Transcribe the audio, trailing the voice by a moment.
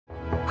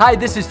Hi,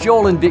 this is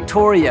Joel and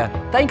Victoria.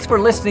 Thanks for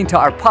listening to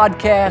our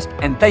podcast,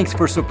 and thanks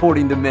for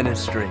supporting the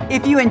ministry.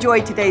 If you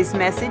enjoyed today's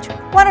message,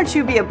 why don't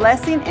you be a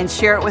blessing and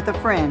share it with a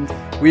friend?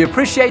 We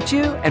appreciate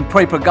you and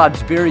pray for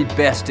God's very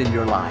best in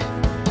your life.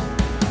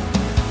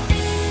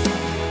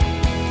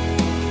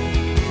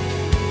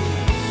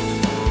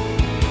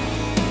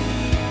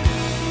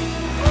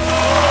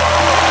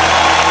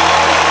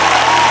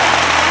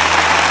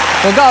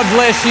 Well, God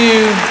bless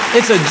you.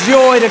 It's a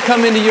joy to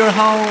come into your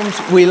homes.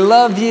 We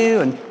love you,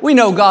 and we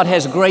know God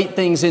has great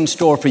things in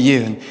store for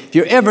you. And if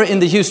you're ever in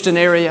the Houston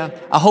area,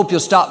 I hope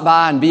you'll stop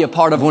by and be a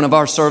part of one of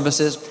our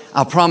services.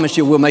 I promise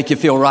you we'll make you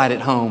feel right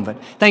at home.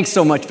 But thanks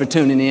so much for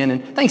tuning in,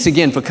 and thanks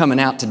again for coming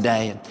out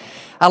today. And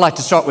I like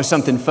to start with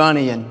something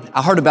funny, and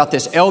I heard about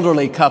this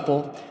elderly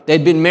couple.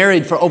 They'd been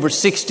married for over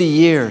 60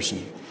 years.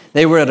 And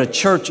they were at a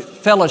church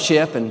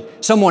fellowship, and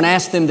someone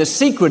asked them the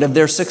secret of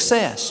their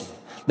success.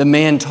 The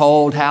man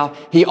told how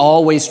he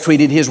always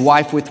treated his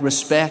wife with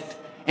respect,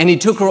 and he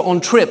took her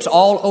on trips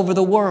all over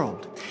the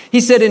world.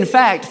 He said, in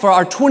fact, for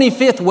our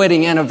 25th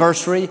wedding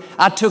anniversary,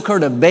 I took her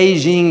to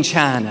Beijing,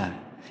 China.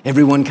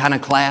 Everyone kind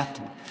of clapped.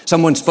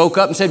 Someone spoke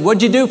up and said,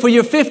 what'd you do for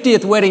your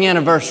 50th wedding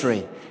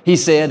anniversary? He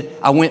said,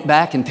 I went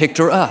back and picked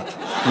her up.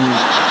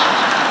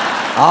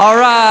 All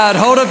right,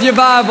 hold up your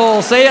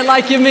Bible. Say it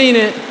like you mean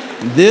it.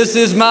 This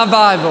is my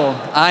Bible.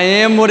 I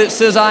am what it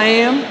says I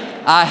am.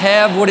 I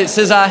have what it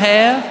says I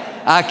have.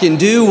 I can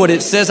do what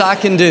it says I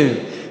can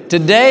do.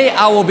 Today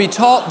I will be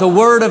taught the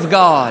Word of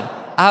God.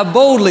 I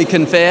boldly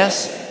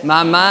confess,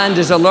 my mind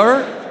is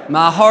alert,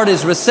 my heart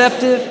is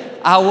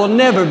receptive, I will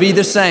never be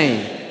the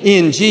same.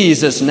 In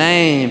Jesus'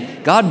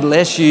 name, God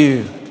bless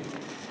you.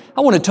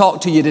 I want to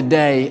talk to you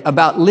today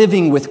about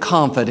living with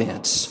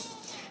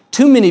confidence.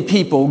 Too many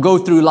people go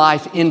through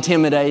life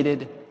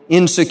intimidated,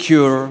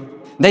 insecure.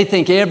 They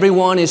think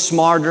everyone is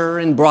smarter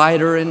and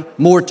brighter and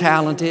more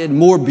talented,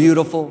 more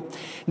beautiful.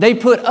 They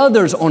put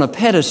others on a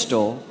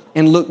pedestal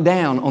and look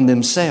down on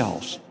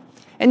themselves.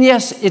 And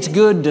yes, it's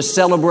good to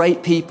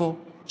celebrate people.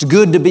 It's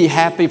good to be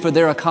happy for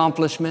their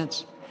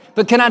accomplishments.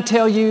 But can I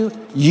tell you,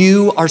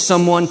 you are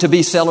someone to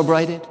be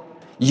celebrated.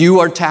 You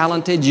are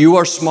talented. You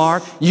are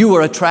smart. You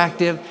are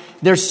attractive.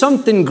 There's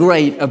something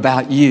great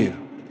about you.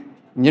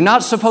 You're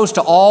not supposed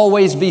to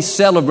always be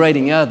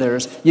celebrating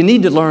others. You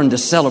need to learn to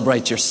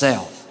celebrate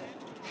yourself.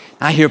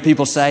 I hear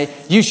people say,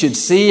 you should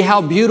see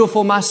how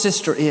beautiful my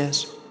sister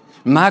is.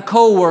 My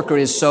coworker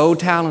is so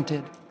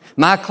talented.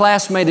 My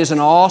classmate is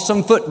an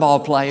awesome football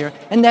player,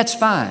 and that's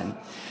fine.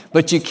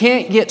 But you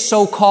can't get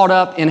so caught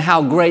up in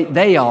how great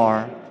they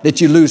are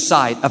that you lose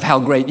sight of how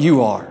great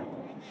you are.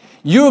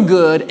 You're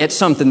good at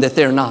something that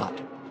they're not.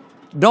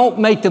 Don't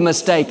make the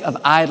mistake of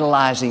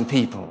idolizing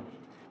people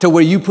to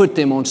where you put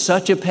them on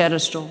such a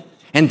pedestal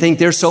and think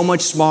they're so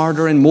much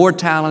smarter and more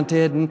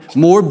talented and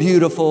more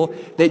beautiful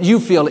that you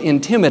feel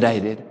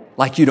intimidated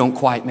like you don't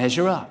quite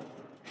measure up.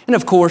 And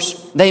of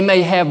course, they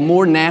may have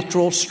more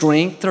natural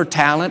strength or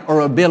talent or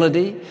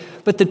ability,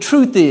 but the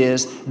truth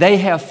is they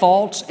have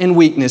faults and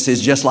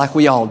weaknesses just like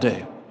we all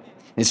do.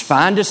 It's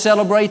fine to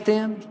celebrate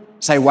them,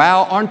 say,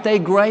 wow, aren't they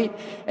great?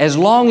 As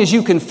long as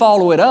you can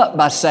follow it up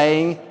by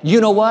saying, you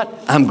know what?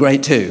 I'm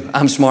great too.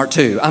 I'm smart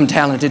too. I'm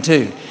talented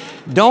too.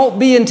 Don't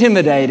be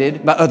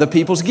intimidated by other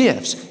people's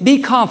gifts.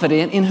 Be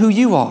confident in who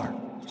you are.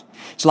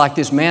 It's like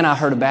this man I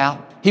heard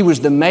about. He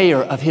was the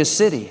mayor of his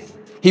city.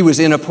 He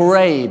was in a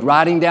parade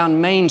riding down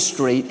Main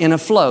Street in a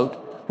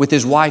float with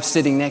his wife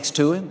sitting next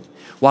to him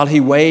while he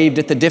waved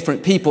at the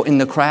different people in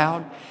the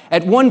crowd.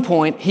 At one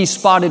point, he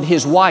spotted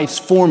his wife's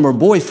former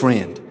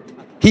boyfriend.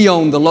 He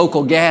owned the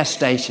local gas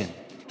station.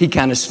 He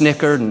kind of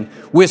snickered and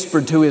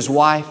whispered to his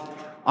wife,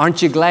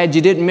 aren't you glad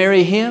you didn't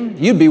marry him?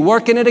 You'd be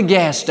working at a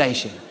gas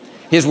station.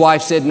 His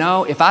wife said,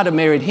 no, if I'd have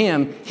married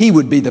him, he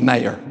would be the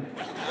mayor.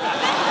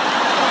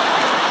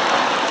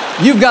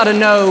 You've got to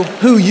know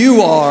who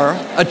you are,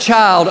 a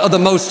child of the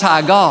Most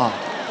High God.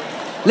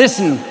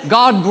 Listen,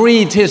 God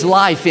breathed His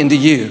life into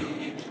you.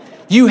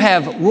 You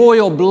have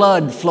royal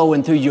blood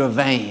flowing through your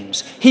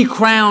veins. He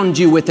crowned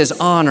you with His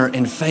honor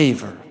and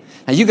favor.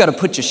 Now you got to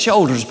put your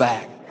shoulders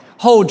back,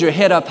 hold your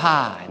head up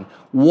high, and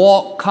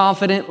walk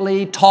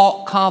confidently,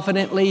 talk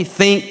confidently,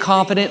 think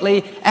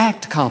confidently,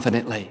 act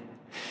confidently.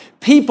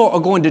 People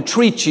are going to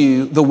treat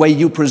you the way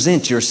you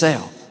present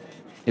yourself.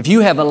 If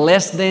you have a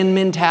less than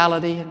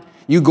mentality,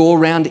 you go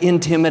around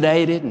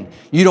intimidated and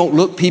you don't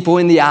look people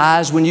in the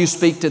eyes when you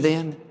speak to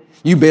them.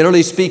 You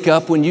barely speak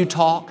up when you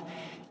talk.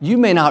 You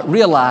may not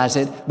realize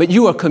it, but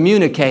you are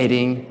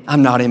communicating,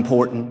 I'm not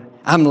important.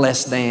 I'm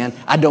less than.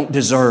 I don't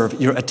deserve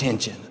your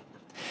attention.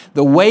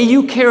 The way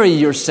you carry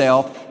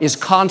yourself is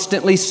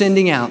constantly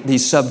sending out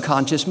these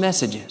subconscious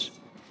messages.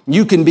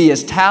 You can be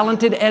as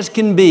talented as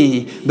can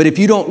be, but if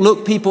you don't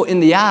look people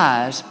in the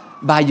eyes,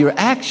 by your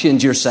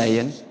actions you're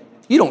saying,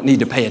 you don't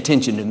need to pay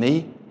attention to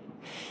me.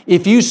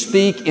 If you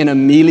speak in a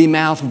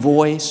mealy-mouthed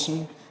voice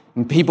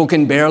and people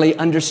can barely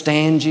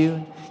understand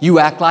you, you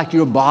act like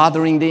you're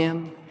bothering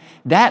them,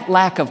 that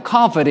lack of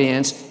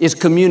confidence is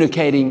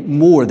communicating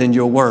more than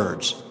your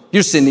words.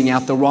 You're sending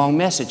out the wrong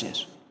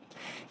messages.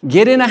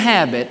 Get in a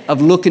habit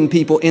of looking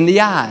people in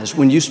the eyes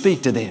when you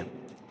speak to them.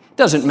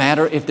 Doesn't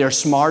matter if they're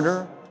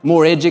smarter,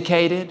 more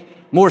educated,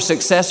 more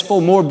successful,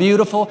 more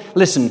beautiful.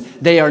 Listen,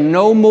 they are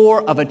no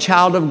more of a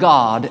child of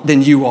God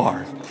than you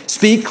are.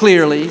 Speak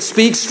clearly,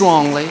 speak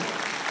strongly.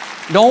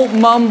 Don't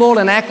mumble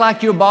and act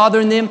like you're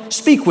bothering them.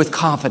 Speak with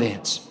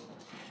confidence.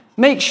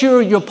 Make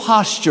sure your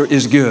posture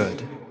is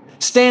good.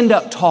 Stand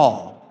up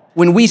tall.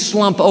 When we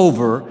slump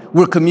over,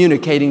 we're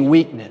communicating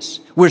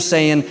weakness. We're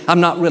saying, I'm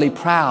not really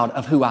proud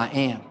of who I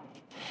am.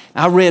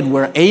 I read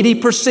where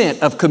 80%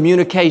 of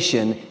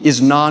communication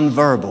is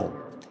nonverbal.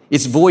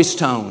 It's voice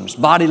tones,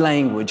 body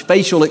language,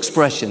 facial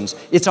expressions.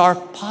 It's our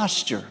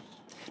posture.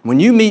 When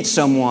you meet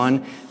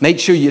someone, make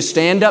sure you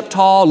stand up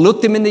tall,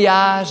 look them in the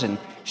eyes, and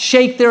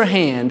shake their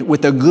hand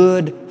with a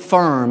good,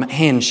 firm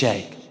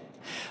handshake.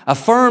 A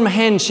firm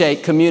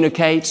handshake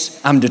communicates,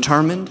 I'm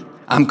determined,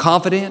 I'm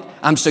confident,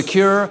 I'm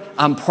secure,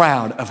 I'm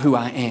proud of who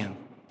I am.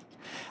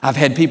 I've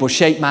had people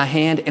shake my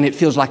hand and it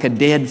feels like a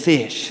dead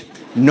fish.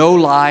 No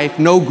life,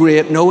 no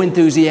grip, no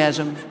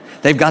enthusiasm.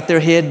 They've got their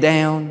head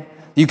down.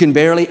 You can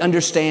barely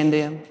understand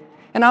them.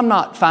 And I'm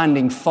not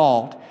finding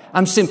fault.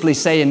 I'm simply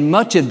saying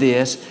much of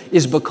this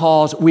is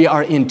because we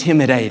are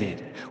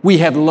intimidated. We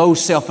have low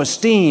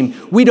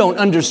self-esteem. We don't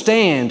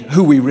understand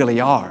who we really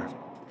are.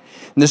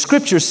 And the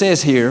Scripture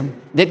says here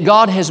that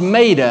God has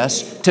made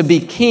us to be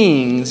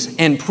kings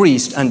and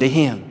priests unto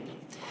Him.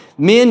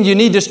 Men, you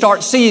need to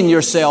start seeing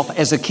yourself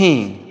as a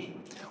king.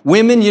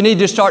 Women, you need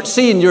to start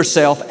seeing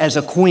yourself as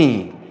a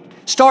queen.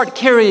 Start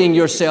carrying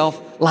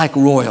yourself like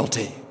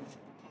royalty.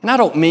 And I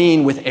don't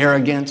mean with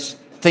arrogance,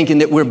 thinking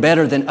that we're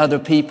better than other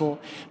people.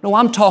 No,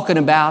 I'm talking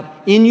about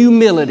in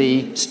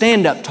humility,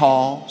 stand up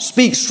tall,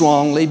 speak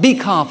strongly, be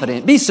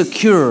confident, be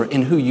secure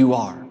in who you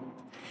are.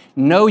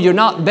 No, you're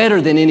not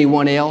better than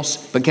anyone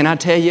else, but can I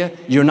tell you,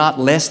 you're not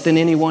less than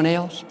anyone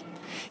else.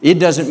 It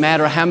doesn't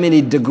matter how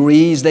many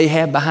degrees they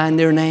have behind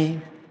their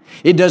name.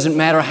 It doesn't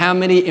matter how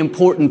many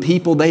important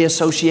people they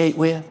associate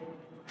with.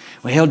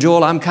 Well,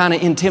 Joel, I'm kind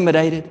of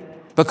intimidated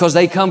because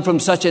they come from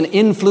such an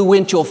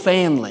influential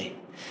family.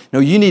 No,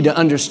 you need to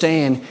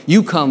understand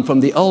you come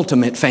from the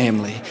ultimate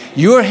family.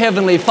 Your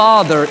Heavenly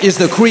Father is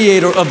the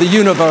creator of the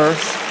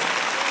universe.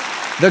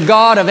 The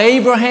God of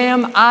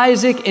Abraham,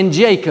 Isaac, and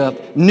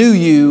Jacob knew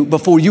you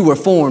before you were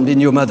formed in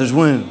your mother's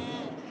womb.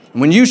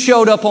 When you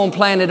showed up on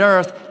planet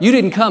Earth, you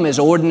didn't come as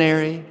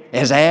ordinary,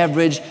 as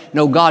average.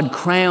 No, God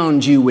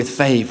crowned you with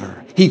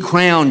favor. He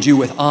crowned you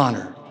with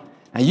honor.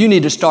 Now you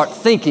need to start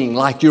thinking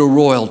like you're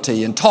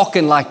royalty and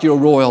talking like you're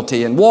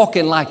royalty and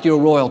walking like you're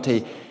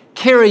royalty.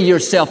 Carry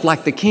yourself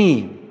like the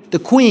king, the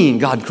queen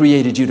God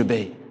created you to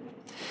be.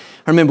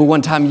 I remember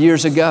one time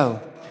years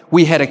ago,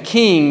 we had a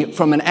king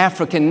from an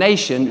African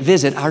nation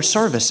visit our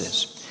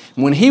services.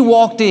 When he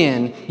walked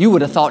in, you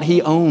would have thought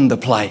he owned the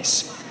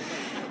place.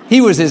 He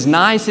was as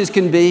nice as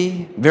can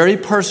be, very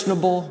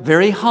personable,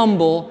 very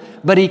humble,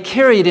 but he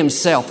carried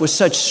himself with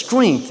such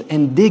strength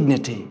and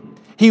dignity.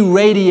 He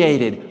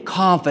radiated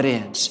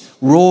confidence,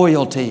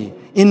 royalty,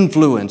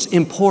 influence,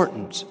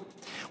 importance.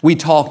 We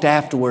talked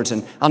afterwards,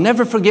 and I'll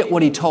never forget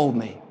what he told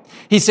me.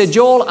 He said,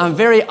 Joel, I'm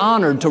very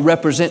honored to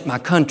represent my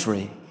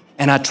country,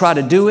 and I try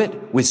to do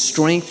it with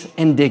strength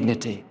and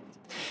dignity.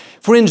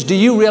 Friends, do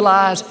you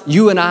realize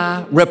you and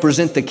I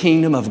represent the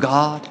kingdom of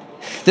God?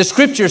 The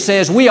Scripture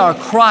says we are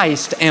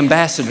Christ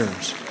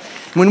ambassadors.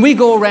 When we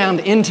go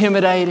around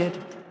intimidated,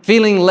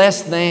 feeling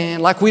less than,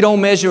 like we don't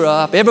measure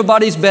up,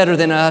 everybody's better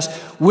than us,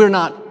 we're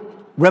not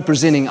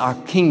representing our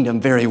kingdom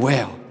very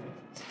well.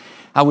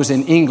 I was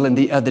in England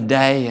the other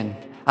day, and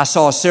I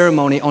saw a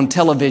ceremony on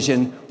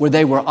television where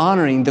they were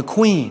honoring the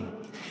Queen.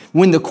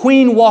 When the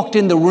Queen walked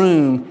in the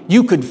room,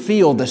 you could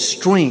feel the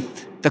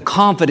strength, the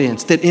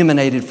confidence that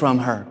emanated from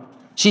her.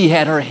 She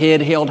had her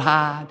head held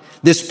high,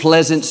 this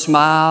pleasant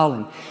smile,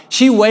 and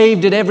she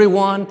waved at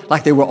everyone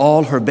like they were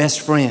all her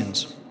best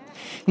friends.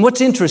 And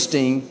what's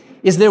interesting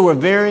is there were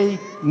very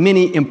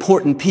many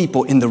important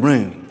people in the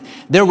room.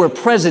 There were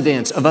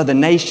presidents of other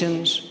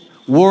nations,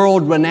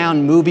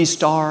 world-renowned movie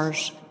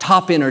stars,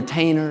 top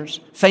entertainers,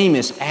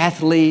 famous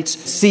athletes,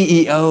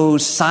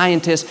 CEOs,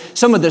 scientists,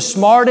 some of the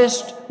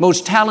smartest,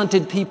 most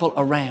talented people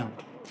around.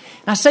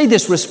 And I say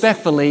this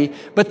respectfully,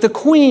 but the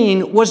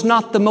Queen was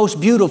not the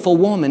most beautiful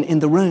woman in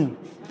the room.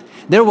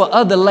 There were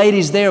other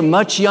ladies there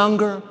much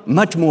younger,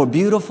 much more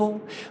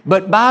beautiful,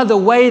 but by the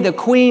way the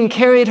Queen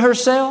carried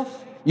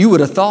herself, you would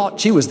have thought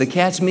she was the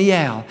cat's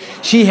meow.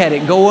 She had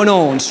it going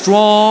on,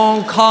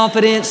 strong,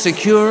 confident,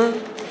 secure.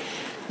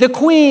 The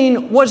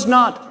Queen was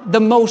not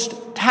the most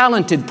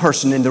talented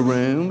person in the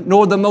room,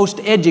 nor the most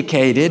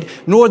educated,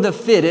 nor the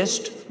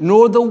fittest,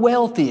 nor the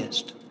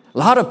wealthiest. A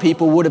lot of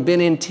people would have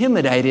been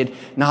intimidated,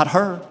 not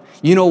her.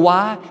 You know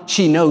why?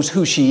 She knows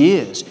who she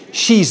is.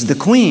 She's the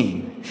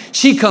Queen.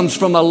 She comes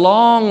from a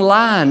long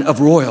line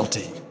of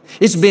royalty.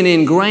 It's been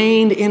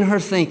ingrained in her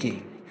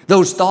thinking.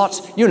 Those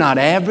thoughts, you're not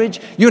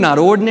average, you're not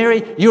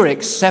ordinary, you're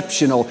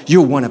exceptional,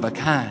 you're one of a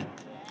kind.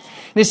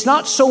 And it's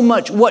not so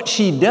much what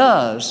she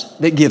does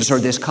that gives her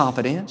this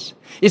confidence.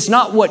 It's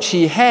not what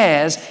she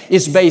has.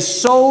 It's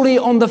based solely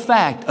on the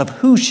fact of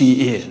who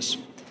she is.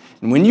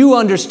 And when you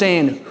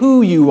understand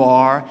who you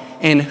are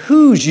and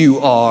whose you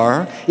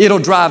are, it'll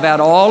drive out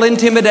all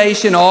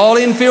intimidation, all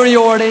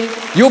inferiority.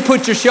 You'll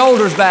put your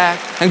shoulders back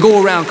and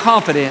go around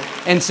confident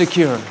and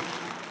secure.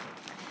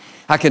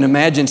 I can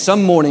imagine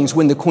some mornings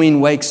when the Queen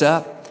wakes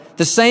up,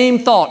 the same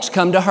thoughts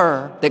come to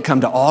her that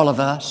come to all of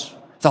us.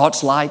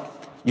 Thoughts like,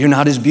 you're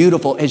not as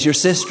beautiful as your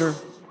sister.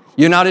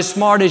 You're not as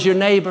smart as your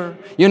neighbor.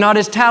 You're not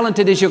as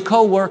talented as your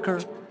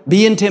coworker.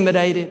 Be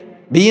intimidated.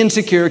 Be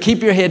insecure.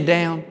 Keep your head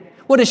down.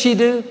 What does she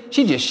do?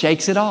 She just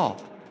shakes it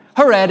off.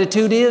 Her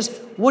attitude is,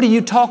 what are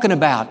you talking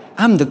about?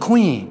 I'm the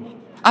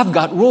Queen. I've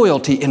got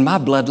royalty in my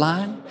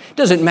bloodline.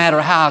 Doesn't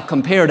matter how I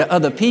compare to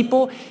other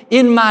people.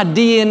 In my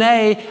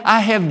DNA, I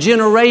have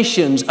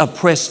generations of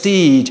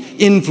prestige,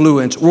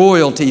 influence,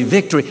 royalty,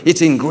 victory.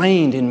 It's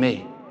ingrained in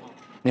me.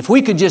 And if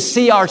we could just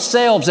see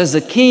ourselves as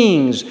the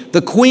kings,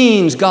 the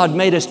queens God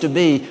made us to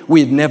be,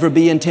 we'd never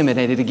be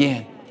intimidated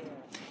again.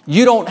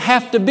 You don't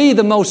have to be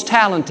the most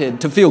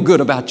talented to feel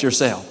good about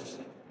yourself.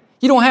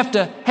 You don't have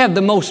to have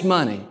the most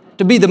money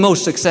to be the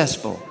most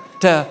successful,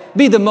 to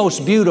be the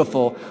most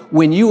beautiful.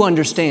 When you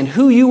understand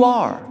who you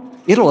are,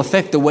 it'll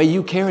affect the way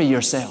you carry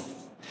yourself.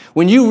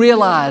 When you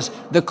realize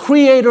the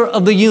Creator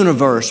of the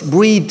universe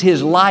breathed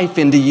His life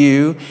into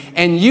you,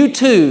 and you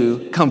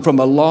too come from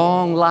a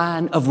long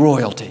line of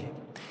royalty.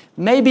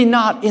 Maybe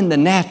not in the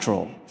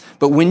natural,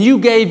 but when you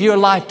gave your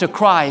life to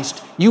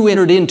Christ, you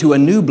entered into a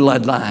new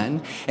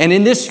bloodline. And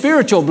in this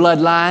spiritual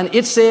bloodline,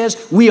 it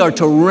says we are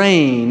to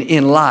reign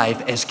in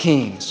life as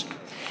kings.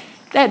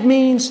 That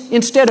means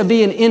instead of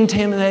being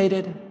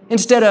intimidated,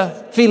 instead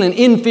of feeling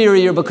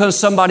inferior because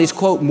somebody's,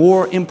 quote,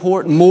 more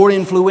important, more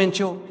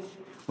influential,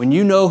 when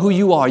you know who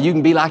you are, you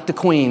can be like the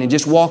Queen and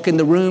just walk in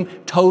the room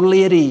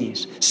totally at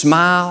ease.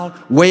 Smile,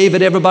 wave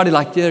at everybody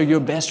like they're your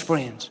best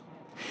friends.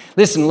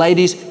 Listen,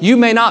 ladies, you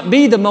may not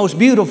be the most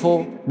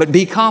beautiful, but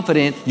be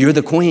confident you're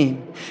the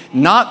Queen.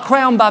 Not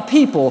crowned by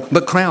people,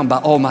 but crowned by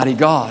Almighty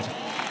God.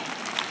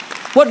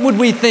 What would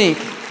we think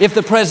if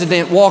the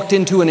president walked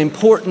into an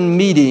important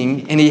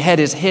meeting and he had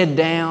his head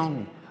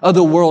down,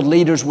 other world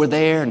leaders were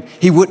there, and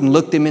he wouldn't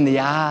look them in the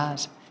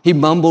eyes? He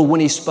mumbled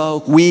when he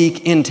spoke,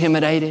 weak,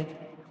 intimidated.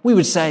 We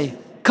would say,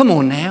 come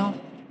on now,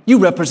 you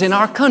represent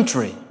our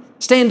country.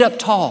 Stand up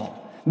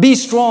tall, be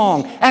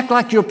strong, act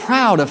like you're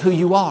proud of who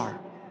you are.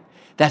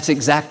 That's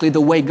exactly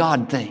the way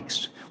God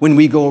thinks when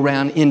we go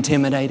around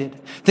intimidated,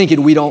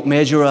 thinking we don't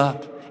measure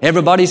up.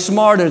 Everybody's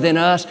smarter than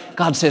us.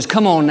 God says,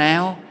 come on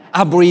now.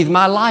 I breathe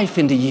my life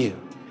into you.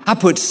 I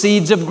put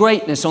seeds of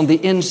greatness on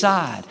the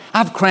inside.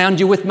 I've crowned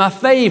you with my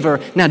favor.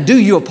 Now do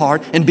your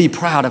part and be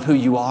proud of who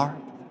you are.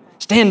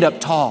 Stand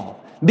up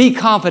tall. Be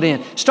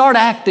confident. Start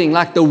acting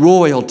like the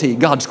royalty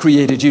God's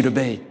created you to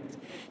be.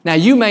 Now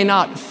you may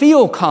not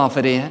feel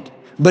confident,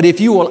 but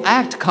if you will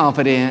act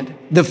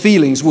confident, the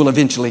feelings will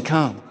eventually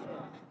come.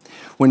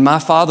 When my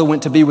father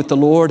went to be with the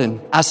Lord and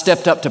I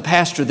stepped up to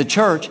pastor the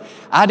church,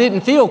 I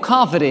didn't feel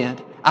confident.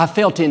 I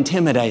felt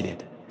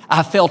intimidated.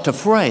 I felt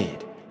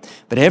afraid.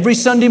 But every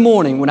Sunday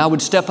morning when I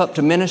would step up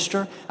to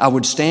minister, I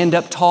would stand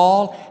up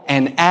tall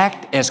and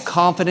act as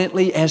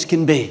confidently as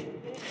can be.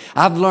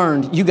 I've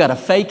learned you got to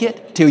fake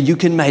it till you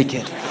can make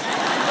it.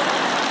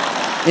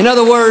 In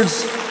other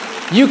words,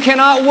 you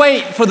cannot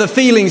wait for the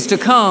feelings to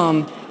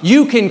come.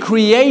 You can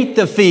create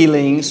the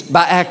feelings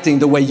by acting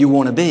the way you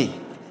want to be.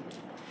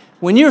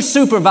 When your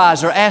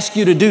supervisor asks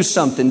you to do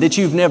something that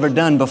you've never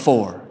done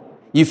before,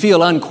 you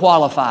feel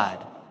unqualified.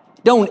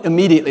 Don't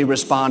immediately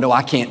respond, oh,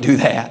 I can't do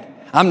that.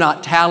 I'm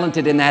not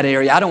talented in that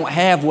area. I don't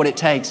have what it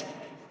takes.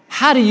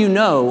 How do you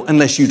know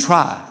unless you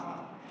try?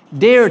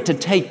 Dare to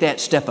take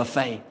that step of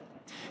faith.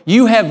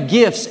 You have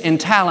gifts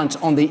and talents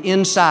on the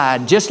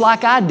inside, just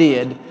like I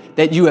did,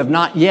 that you have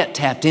not yet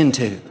tapped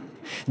into.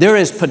 There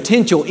is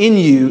potential in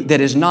you that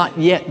has not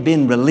yet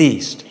been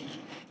released.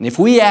 And if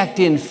we act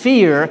in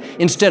fear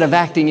instead of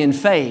acting in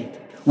faith,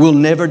 we'll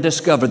never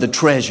discover the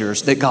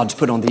treasures that God's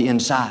put on the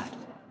inside.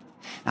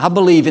 I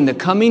believe in the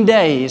coming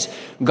days,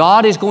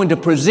 God is going to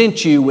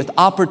present you with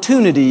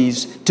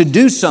opportunities to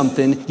do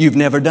something you've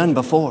never done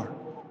before.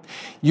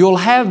 You'll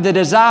have the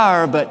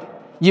desire,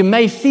 but you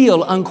may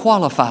feel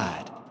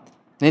unqualified.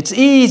 And it's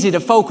easy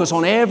to focus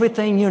on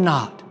everything you're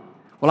not.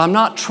 Well, I'm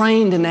not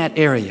trained in that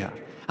area.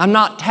 I'm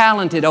not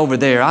talented over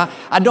there.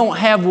 I don't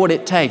have what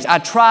it takes. I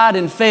tried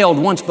and failed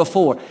once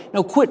before.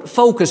 No, quit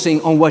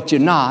focusing on what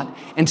you're not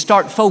and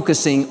start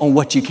focusing on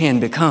what you can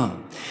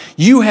become.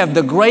 You have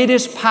the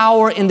greatest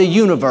power in the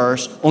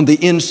universe on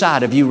the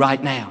inside of you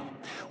right now.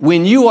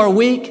 When you are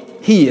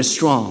weak, He is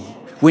strong.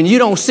 When you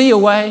don't see a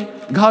way,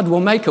 God will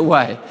make a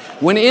way.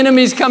 When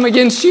enemies come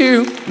against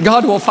you,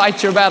 God will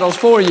fight your battles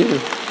for you.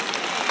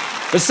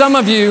 But some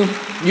of you,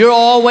 you're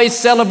always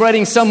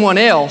celebrating someone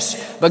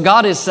else, but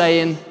God is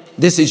saying,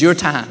 this is your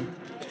time.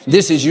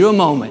 This is your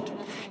moment.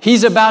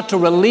 He's about to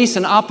release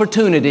an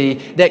opportunity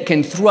that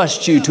can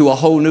thrust you to a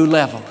whole new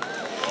level.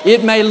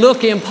 It may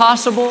look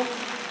impossible.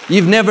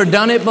 You've never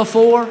done it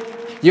before.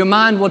 Your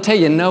mind will tell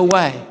you, no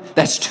way.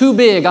 That's too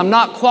big. I'm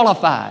not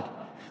qualified.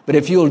 But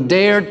if you'll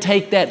dare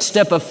take that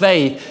step of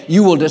faith,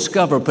 you will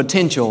discover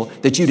potential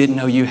that you didn't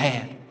know you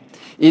had.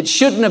 It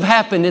shouldn't have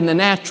happened in the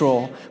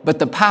natural, but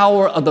the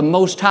power of the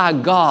Most High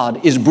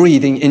God is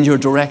breathing in your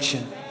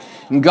direction.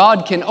 And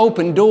God can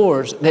open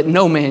doors that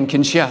no man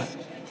can shut.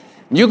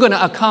 You're going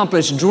to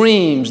accomplish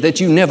dreams that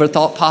you never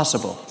thought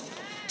possible.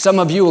 Some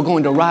of you are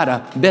going to write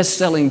a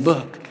best-selling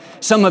book.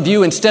 Some of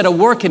you, instead of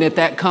working at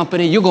that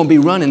company, you're going to be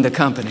running the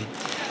company.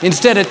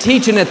 Instead of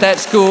teaching at that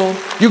school,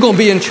 you're going to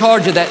be in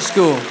charge of that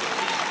school.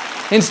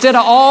 Instead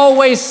of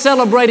always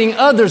celebrating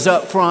others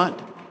up front,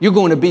 you're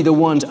going to be the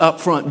ones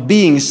up front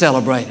being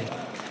celebrated.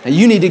 Now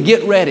you need to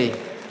get ready.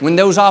 When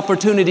those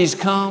opportunities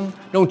come,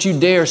 don't you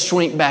dare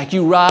shrink back.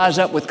 You rise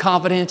up with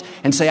confidence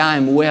and say, I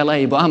am well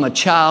able. I'm a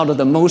child of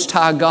the Most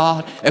High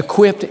God,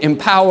 equipped,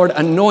 empowered,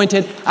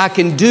 anointed. I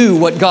can do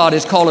what God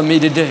is calling me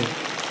to do.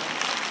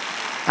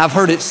 I've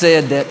heard it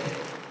said that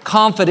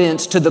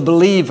confidence to the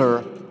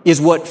believer is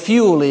what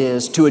fuel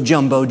is to a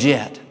jumbo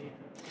jet.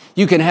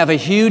 You can have a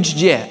huge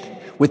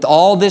jet with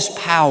all this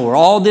power,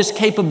 all this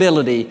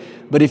capability,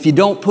 but if you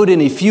don't put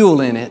any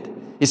fuel in it,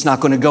 it's not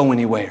going to go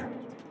anywhere.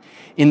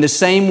 In the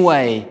same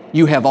way,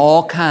 you have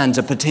all kinds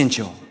of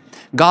potential.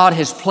 God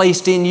has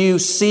placed in you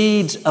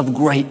seeds of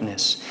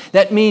greatness.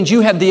 That means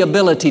you have the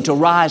ability to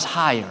rise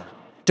higher,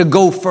 to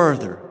go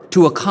further,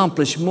 to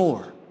accomplish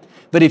more.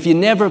 But if you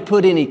never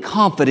put any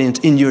confidence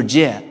in your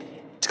jet,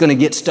 it's going to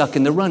get stuck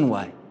in the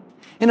runway.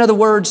 In other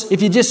words,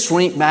 if you just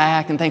shrink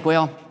back and think,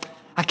 well,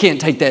 I can't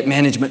take that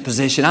management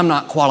position. I'm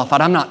not qualified.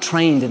 I'm not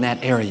trained in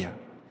that area.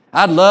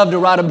 I'd love to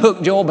write a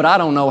book, Joel, but I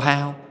don't know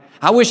how.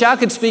 I wish I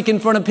could speak in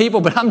front of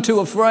people, but I'm too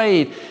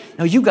afraid.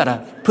 No, you got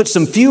to put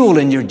some fuel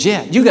in your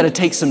jet. You got to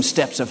take some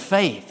steps of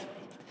faith.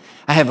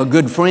 I have a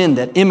good friend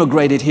that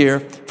immigrated here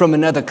from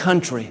another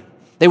country.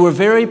 They were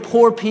very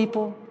poor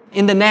people.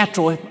 In the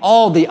natural,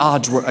 all the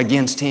odds were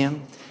against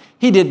him.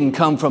 He didn't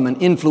come from an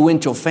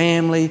influential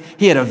family.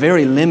 He had a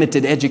very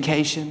limited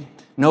education,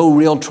 no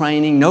real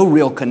training, no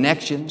real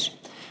connections.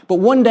 But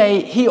one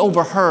day he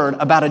overheard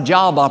about a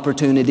job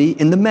opportunity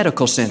in the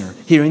medical center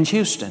here in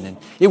Houston. And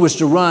it was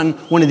to run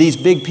one of these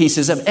big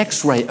pieces of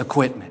x-ray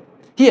equipment.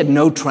 He had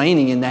no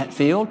training in that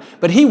field,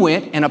 but he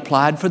went and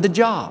applied for the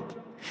job.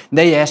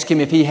 They asked him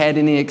if he had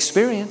any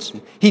experience.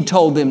 He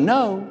told them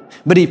no,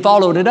 but he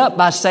followed it up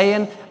by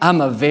saying, I'm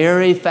a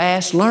very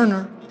fast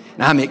learner.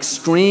 I'm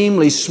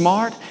extremely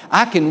smart.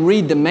 I can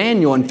read the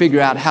manual and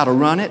figure out how to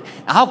run it.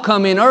 I'll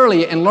come in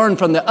early and learn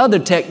from the other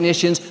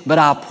technicians, but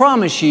I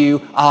promise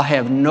you, I'll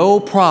have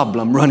no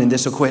problem running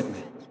this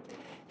equipment.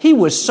 He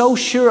was so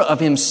sure of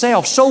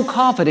himself, so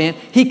confident,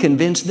 he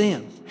convinced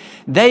them.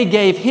 They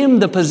gave him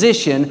the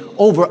position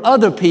over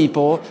other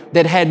people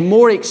that had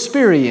more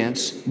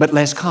experience but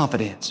less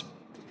confidence.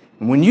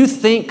 When you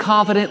think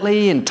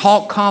confidently and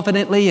talk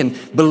confidently and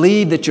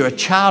believe that you're a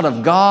child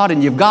of God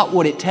and you've got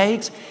what it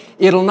takes,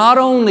 it'll not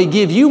only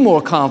give you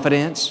more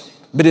confidence,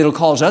 but it'll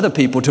cause other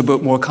people to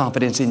put more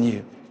confidence in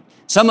you.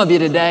 Some of you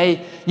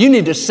today, you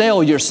need to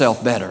sell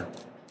yourself better.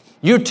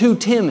 You're too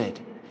timid.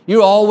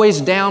 You're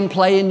always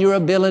downplaying your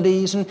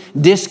abilities and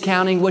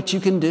discounting what you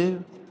can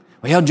do.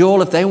 Well,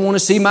 Joel, if they want to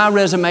see my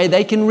resume,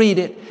 they can read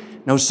it.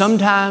 No,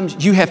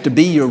 sometimes you have to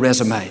be your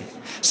resume.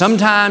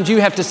 Sometimes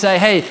you have to say,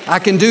 hey, I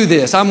can do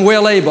this. I'm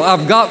well able.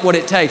 I've got what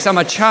it takes. I'm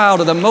a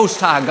child of the Most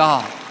High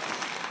God.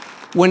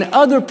 When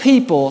other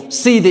people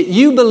see that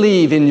you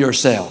believe in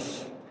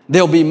yourself,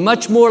 they'll be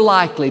much more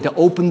likely to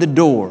open the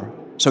door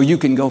so you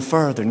can go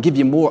further and give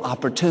you more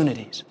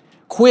opportunities.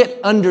 Quit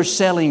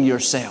underselling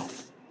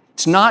yourself.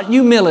 It's not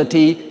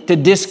humility to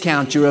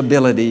discount your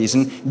abilities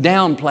and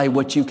downplay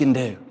what you can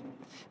do.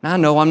 Now, I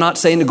know I'm not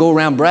saying to go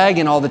around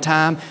bragging all the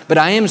time, but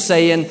I am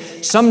saying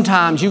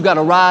sometimes you've got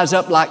to rise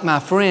up like my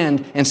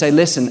friend and say,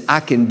 listen, I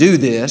can do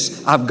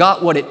this. I've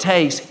got what it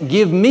takes.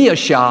 Give me a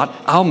shot.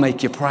 I'll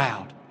make you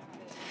proud.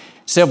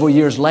 Several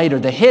years later,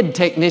 the head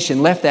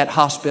technician left that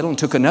hospital and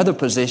took another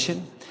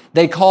position.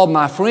 They called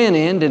my friend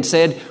in and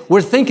said,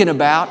 we're thinking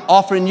about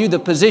offering you the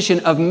position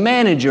of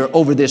manager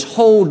over this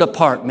whole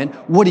department.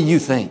 What do you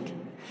think?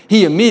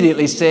 He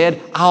immediately said,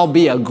 I'll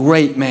be a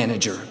great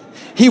manager.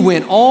 He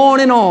went on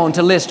and on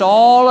to list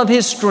all of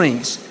his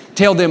strengths,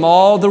 tell them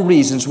all the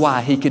reasons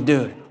why he could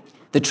do it.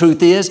 The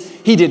truth is,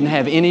 he didn't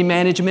have any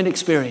management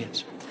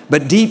experience.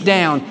 But deep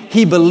down,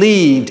 he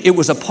believed it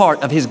was a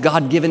part of his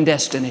God-given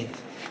destiny.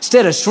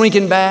 Instead of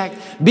shrinking back,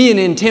 being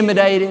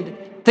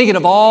intimidated, thinking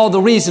of all the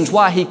reasons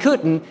why he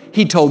couldn't,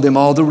 he told them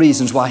all the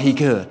reasons why he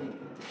could.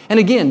 And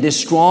again, this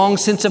strong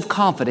sense of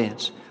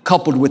confidence,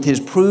 coupled with his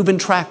proven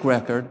track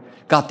record,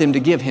 got them to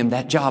give him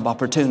that job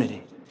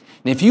opportunity.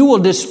 And if you will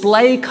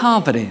display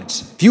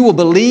confidence, if you will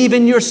believe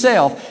in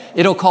yourself,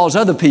 it'll cause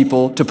other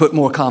people to put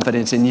more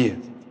confidence in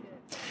you.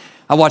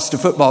 I watched a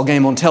football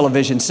game on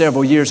television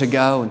several years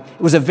ago, and it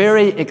was a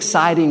very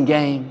exciting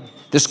game.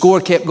 The score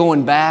kept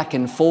going back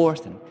and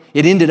forth, and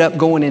it ended up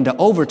going into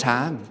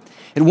overtime.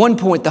 At one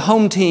point, the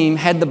home team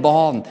had the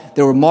ball, and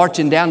they were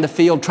marching down the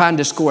field trying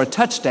to score a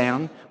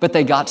touchdown, but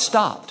they got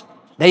stopped.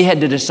 They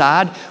had to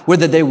decide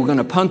whether they were going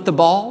to punt the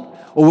ball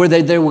or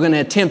whether they were going to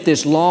attempt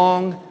this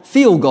long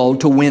field goal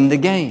to win the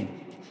game.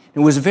 It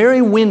was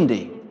very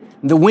windy.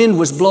 The wind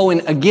was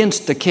blowing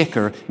against the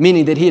kicker,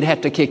 meaning that he'd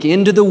have to kick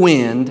into the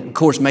wind, of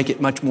course, make it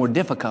much more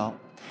difficult.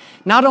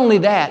 Not only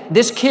that,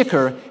 this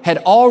kicker had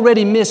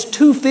already missed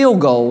 2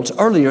 field goals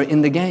earlier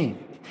in the game.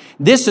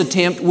 This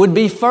attempt would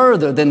be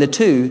further than the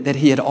 2 that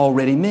he had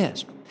already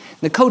missed.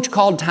 The coach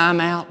called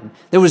timeout.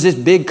 There was this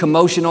big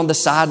commotion on the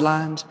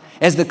sidelines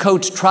as the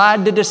coach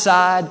tried to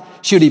decide,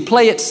 should he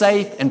play it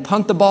safe and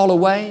punt the ball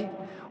away,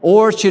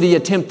 or should he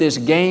attempt this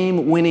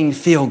game-winning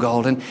field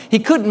goal? And he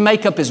couldn't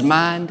make up his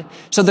mind,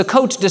 so the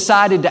coach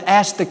decided to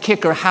ask the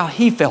kicker how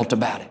he felt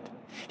about it.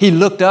 He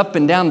looked up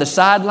and down the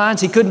sidelines.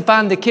 He couldn't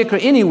find the kicker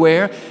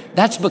anywhere.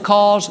 That's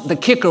because the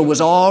kicker was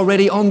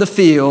already on the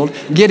field,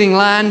 getting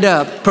lined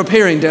up,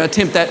 preparing to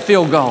attempt that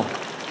field goal.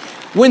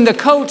 When the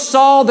coach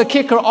saw the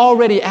kicker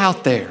already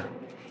out there,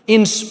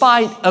 in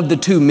spite of the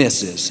 2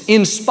 misses,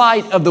 in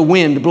spite of the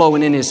wind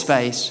blowing in his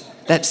face,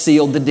 that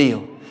sealed the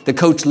deal. The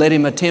coach let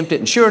him attempt it,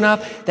 and sure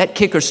enough, that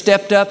kicker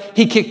stepped up.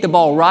 He kicked the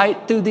ball right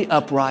through the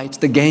uprights,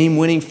 the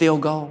game-winning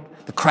field goal.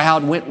 The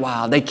crowd went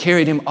wild. They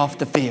carried him off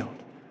the field.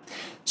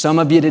 Some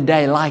of you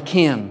today, like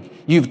him,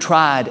 you've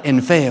tried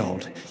and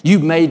failed.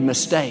 You've made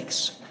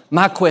mistakes.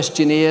 My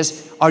question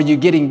is, are you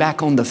getting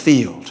back on the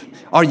field?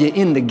 Are you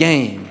in the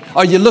game?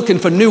 Are you looking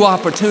for new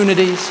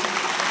opportunities?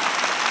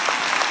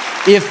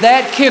 If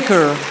that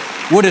kicker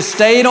would have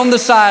stayed on the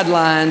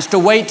sidelines to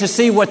wait to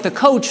see what the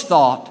coach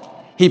thought,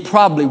 he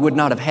probably would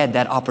not have had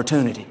that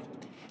opportunity.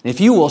 If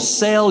you will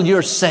sell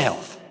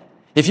yourself,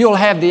 if you'll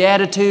have the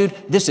attitude,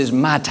 this is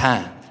my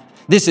time.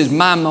 This is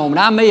my moment.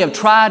 I may have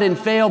tried and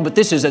failed, but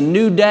this is a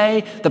new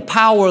day. The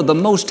power of the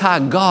Most High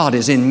God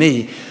is in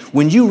me.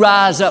 When you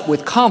rise up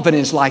with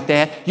confidence like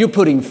that, you're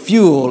putting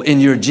fuel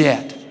in your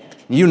jet.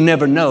 You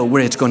never know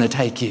where it's going to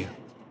take you.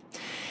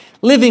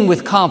 Living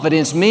with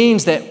confidence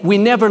means that we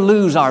never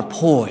lose our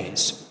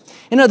poise.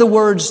 In other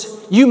words,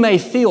 you may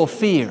feel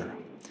fear.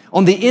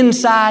 On the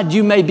inside,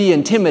 you may be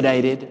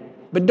intimidated,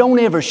 but don't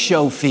ever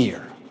show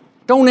fear.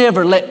 Don't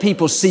ever let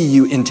people see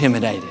you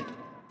intimidated.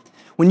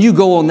 When you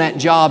go on that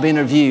job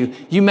interview,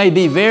 you may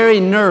be very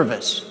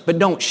nervous, but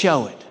don't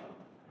show it.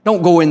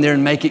 Don't go in there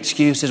and make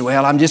excuses.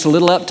 Well, I'm just a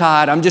little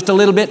uptight. I'm just a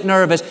little bit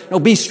nervous. No,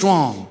 be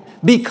strong.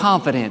 Be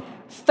confident.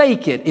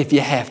 Fake it if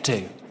you have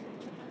to.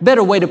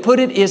 Better way to put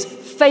it is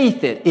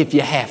faith it if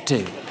you have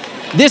to.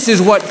 This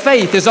is what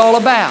faith is all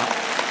about.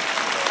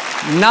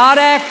 Not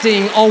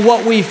acting on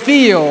what we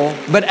feel,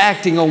 but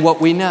acting on what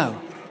we know.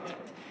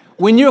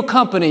 When your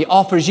company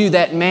offers you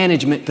that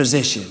management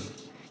position,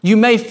 you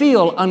may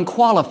feel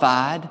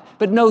unqualified,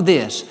 but know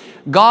this,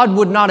 God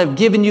would not have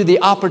given you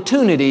the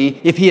opportunity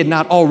if He had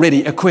not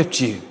already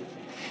equipped you.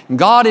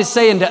 God is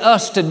saying to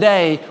us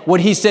today what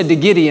He said to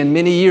Gideon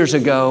many years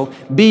ago,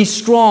 be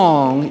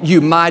strong,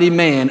 you mighty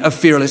man of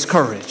fearless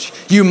courage,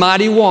 you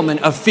mighty woman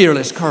of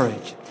fearless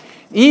courage.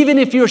 Even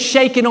if you're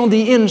shaking on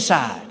the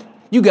inside,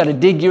 you got to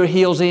dig your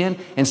heels in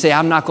and say,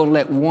 I'm not going to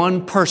let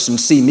one person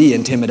see me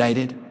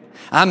intimidated.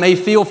 I may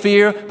feel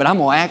fear, but I'm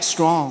going to act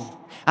strong.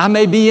 I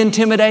may be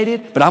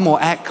intimidated, but I'm going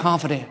to act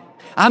confident.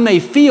 I may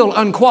feel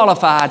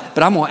unqualified,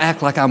 but I'm going to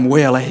act like I'm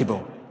well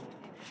able.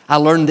 I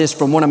learned this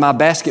from one of my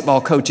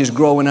basketball coaches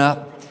growing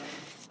up.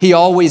 He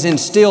always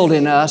instilled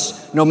in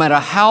us, no matter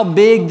how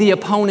big the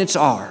opponents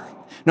are,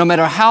 no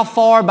matter how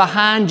far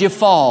behind you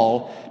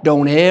fall,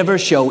 don't ever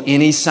show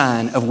any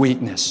sign of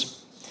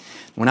weakness.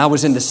 When I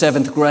was in the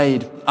 7th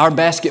grade, our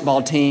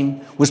basketball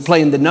team was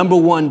playing the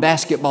 #1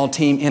 basketball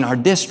team in our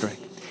district.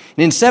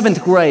 And in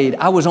 7th grade,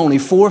 I was only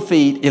 4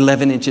 feet,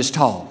 11 inches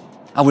tall.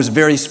 I was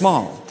very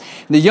small.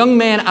 The young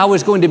man I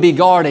was going to be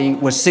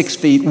guarding was 6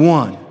 feet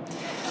 1.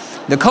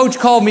 The coach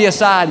called me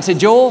aside and said,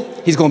 Joel,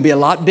 he's going to be a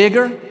lot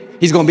bigger.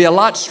 He's going to be a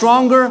lot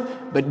stronger,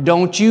 but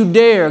don't you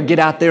dare get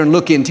out there and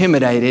look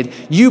intimidated.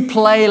 You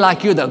play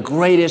like you're the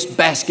greatest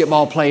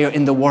basketball player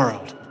in the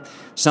world.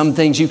 Some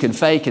things you can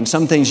fake and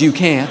some things you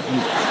can't.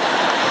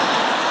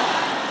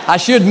 I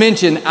should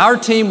mention, our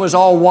team was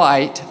all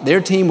white. Their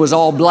team was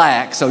all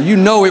black, so you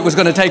know it was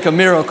going to take a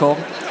miracle.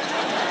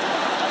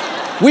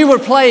 We were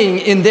playing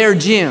in their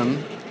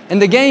gym,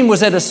 and the game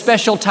was at a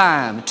special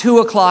time, 2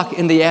 o'clock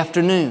in the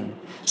afternoon.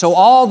 So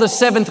all the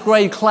 7th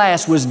grade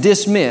class was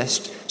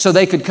dismissed so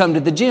they could come to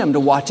the gym to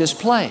watch us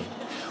play.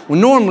 Well,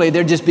 normally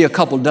there'd just be a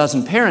couple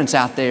dozen parents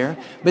out there,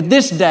 but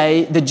this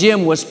day the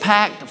gym was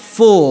packed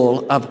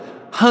full of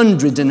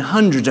hundreds and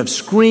hundreds of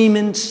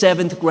screaming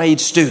 7th grade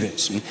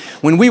students. And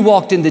when we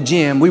walked in the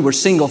gym, we were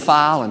single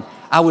file and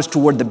I was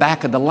toward the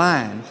back of the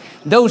line.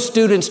 Those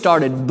students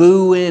started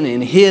booing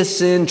and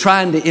hissing,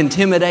 trying to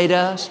intimidate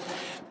us.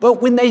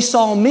 But when they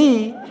saw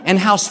me and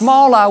how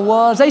small I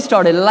was, they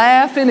started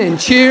laughing and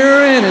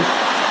cheering.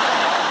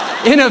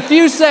 And in a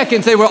few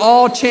seconds, they were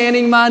all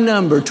chanting my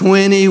number,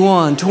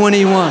 21,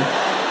 21.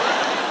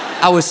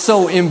 I was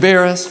so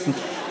embarrassed.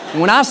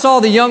 When I saw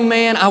the young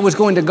man I was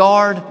going to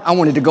guard, I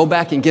wanted to go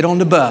back and get on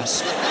the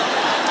bus.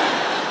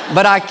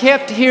 But I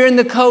kept hearing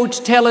the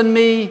coach telling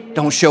me,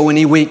 don't show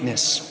any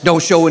weakness.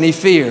 Don't show any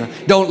fear.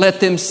 Don't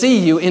let them see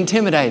you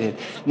intimidated.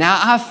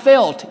 Now, I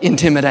felt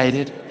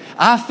intimidated.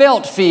 I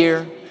felt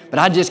fear. But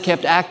I just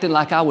kept acting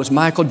like I was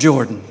Michael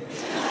Jordan.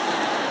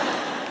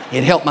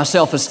 It helped my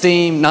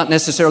self-esteem, not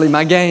necessarily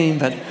my game,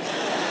 but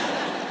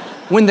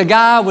when the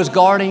guy was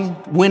guarding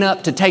went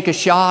up to take a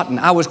shot and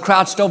I was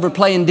crouched over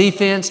playing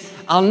defense,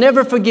 I'll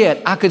never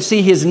forget, I could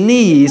see his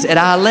knees at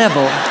eye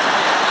level.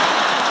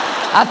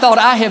 I thought,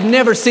 I have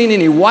never seen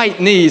any white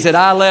knees at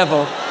eye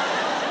level.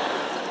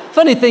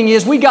 Funny thing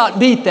is, we got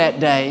beat that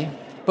day,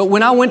 but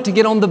when I went to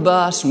get on the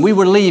bus and we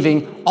were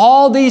leaving,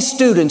 all these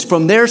students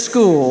from their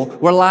school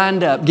were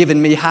lined up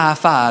giving me high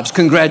fives,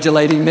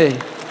 congratulating me.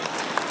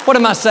 What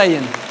am I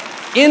saying?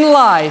 In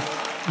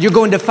life, you're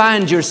going to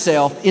find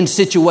yourself in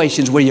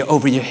situations where you're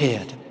over your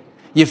head.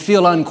 You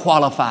feel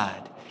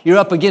unqualified. You're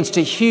up against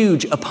a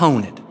huge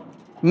opponent.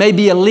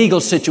 Maybe a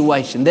legal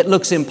situation that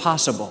looks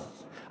impossible.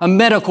 A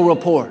medical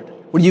report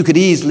where you could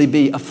easily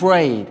be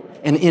afraid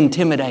and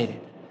intimidated.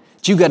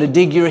 But you got to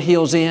dig your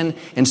heels in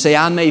and say,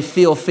 I may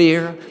feel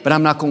fear, but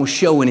I'm not going to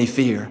show any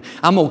fear.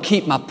 I'm going to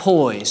keep my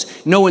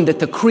poise, knowing that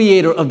the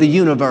creator of the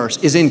universe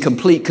is in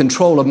complete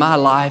control of my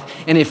life.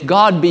 And if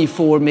God be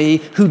for me,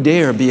 who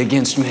dare be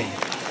against me?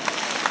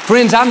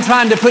 Friends, I'm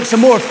trying to put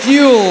some more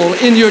fuel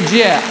in your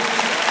jet.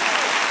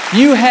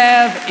 You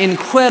have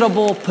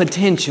incredible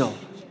potential.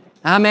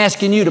 I'm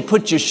asking you to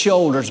put your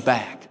shoulders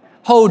back.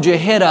 Hold your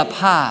head up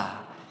high.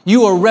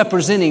 You are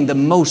representing the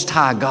Most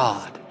High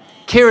God.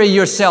 Carry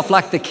yourself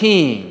like the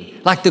king,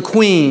 like the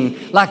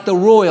queen, like the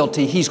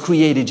royalty He's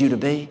created you to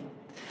be.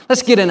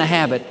 Let's get in a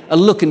habit of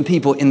looking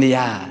people in the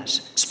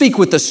eyes. Speak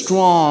with a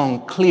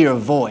strong, clear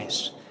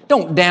voice.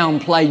 Don't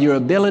downplay your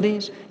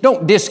abilities.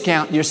 Don't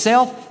discount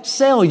yourself.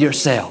 Sell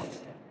yourself.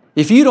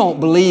 If you don't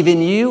believe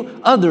in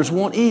you, others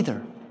won't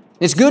either.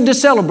 It's good to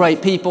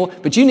celebrate people,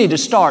 but you need to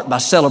start by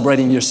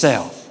celebrating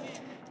yourself.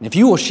 And if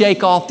you will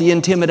shake off the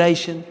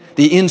intimidation,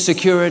 the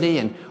insecurity,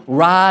 and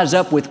rise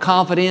up with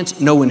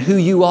confidence, knowing who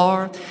you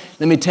are,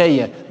 let me tell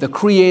you, the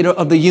creator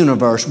of the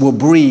universe will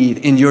breathe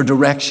in your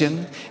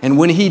direction. And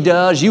when He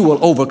does, you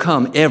will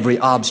overcome every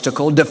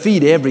obstacle,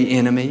 defeat every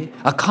enemy,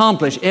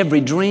 accomplish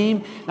every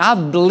dream. And I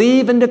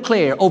believe and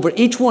declare over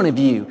each one of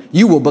you,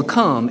 you will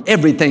become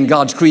everything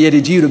God's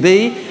created you to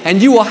be,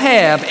 and you will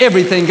have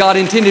everything God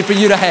intended for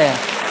you to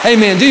have.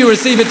 Amen. Do you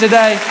receive it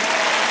today?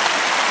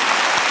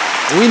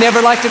 We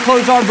never like to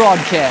close our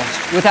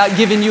broadcast without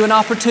giving you an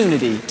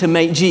opportunity to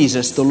make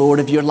Jesus the Lord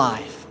of your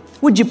life.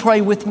 Would you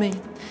pray with me?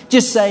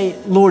 Just say,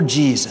 Lord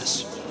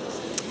Jesus,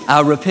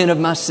 I repent of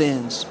my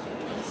sins.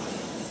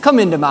 Come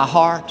into my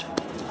heart.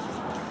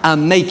 I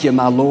make you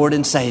my Lord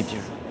and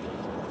Savior.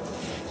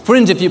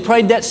 Friends, if you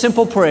prayed that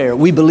simple prayer,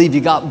 we believe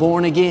you got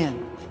born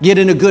again. Get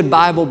in a good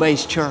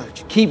Bible-based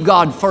church. Keep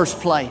God first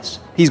place.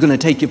 He's going to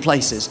take you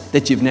places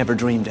that you've never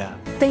dreamed of.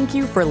 Thank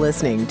you for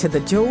listening to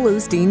the Joel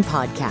Osteen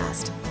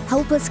Podcast.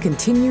 Help us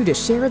continue to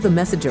share the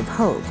message of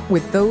hope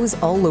with those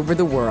all over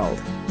the world.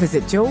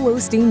 Visit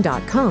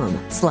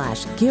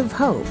joelosteen.com/give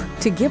hope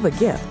to give a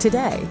gift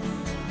today.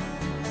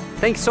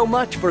 Thanks so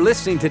much for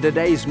listening to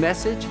today's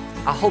message.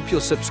 I hope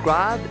you'll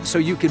subscribe so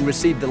you can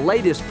receive the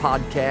latest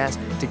podcast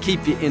to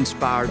keep you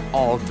inspired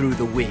all through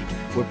the week.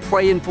 We're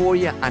praying for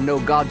you. I know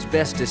God's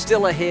best is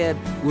still ahead.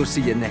 We'll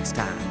see you next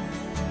time.